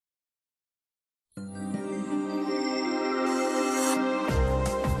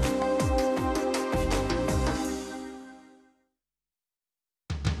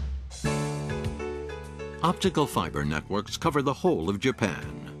optical fiber networks cover the whole of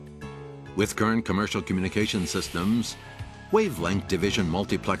Japan. With current commercial communication systems, wavelength division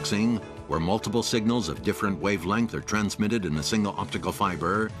multiplexing, where multiple signals of different wavelength are transmitted in a single optical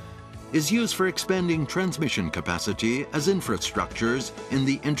fiber, is used for expanding transmission capacity as infrastructures in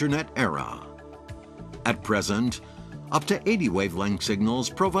the Internet era. At present, up to 80 wavelength signals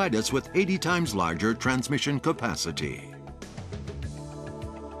provide us with 80 times larger transmission capacity.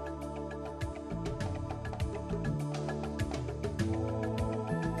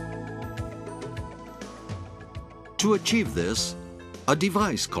 To achieve this, a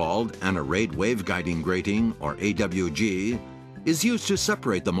device called an arrayed waveguiding grating, or AWG, is used to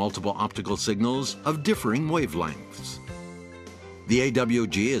separate the multiple optical signals of differing wavelengths. The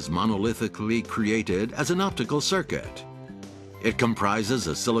AWG is monolithically created as an optical circuit. It comprises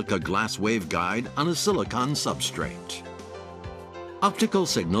a silica glass waveguide on a silicon substrate. Optical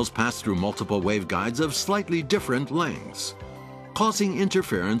signals pass through multiple waveguides of slightly different lengths, causing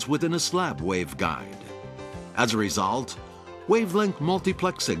interference within a slab waveguide. As a result, wavelength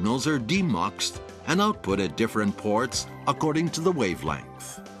multiplex signals are demuxed and output at different ports according to the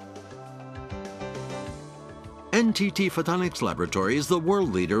wavelength. NTT Photonics Laboratories is the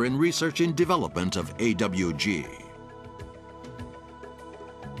world leader in research and development of AWG.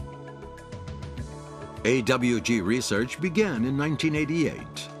 AWG research began in 1988.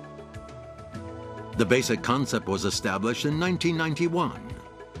 The basic concept was established in 1991.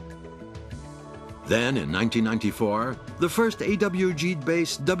 Then, in 1994, the first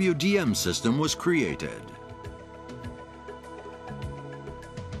AWG-based WDM system was created.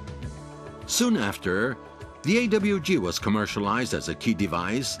 Soon after, the AWG was commercialized as a key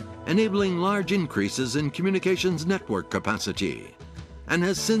device, enabling large increases in communications network capacity, and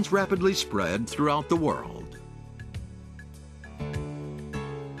has since rapidly spread throughout the world.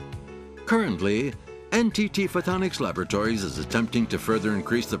 Currently, NTT Photonics Laboratories is attempting to further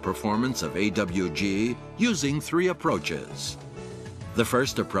increase the performance of AWG using 3 approaches. The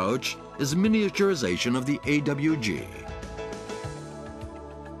first approach is miniaturization of the AWG.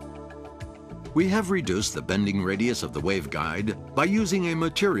 We have reduced the bending radius of the waveguide by using a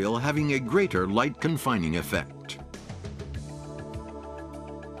material having a greater light confining effect.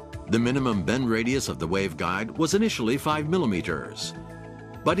 The minimum bend radius of the waveguide was initially 5 millimeters,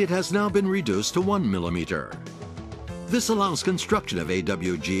 but it has now been reduced to 1 millimeter. This allows construction of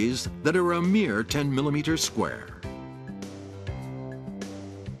AWGs that are a mere 10 millimeters square.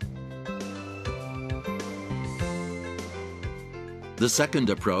 The second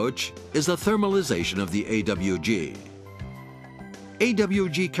approach is the thermalization of the AWG.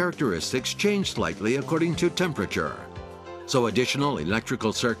 AWG characteristics change slightly according to temperature, so additional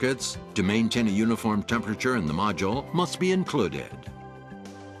electrical circuits to maintain a uniform temperature in the module must be included.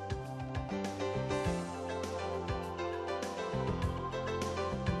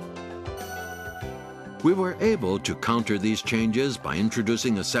 We were able to counter these changes by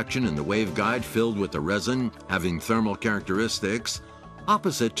introducing a section in the waveguide filled with the resin having thermal characteristics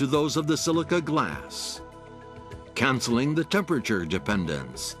opposite to those of the silica glass, canceling the temperature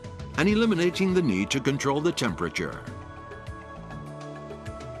dependence and eliminating the need to control the temperature.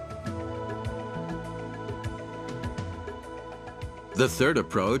 The third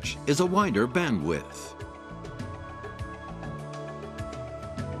approach is a wider bandwidth.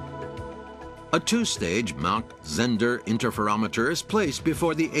 A 2-stage Mach-Zehnder interferometer is placed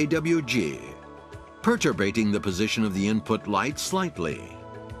before the AWG, perturbating the position of the input light slightly.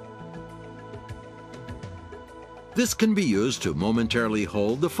 This can be used to momentarily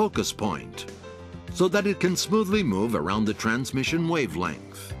hold the focus point, so that it can smoothly move around the transmission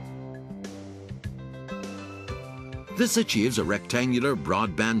wavelength. This achieves a rectangular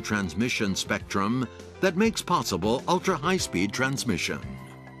broadband transmission spectrum that makes possible ultra-high-speed transmission.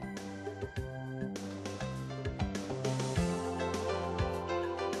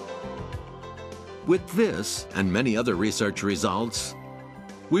 With this and many other research results,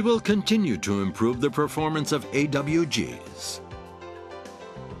 we will continue to improve the performance of AWGs.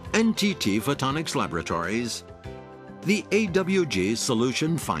 NTT Photonics Laboratories, the AWG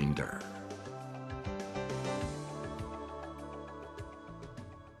Solution Finder.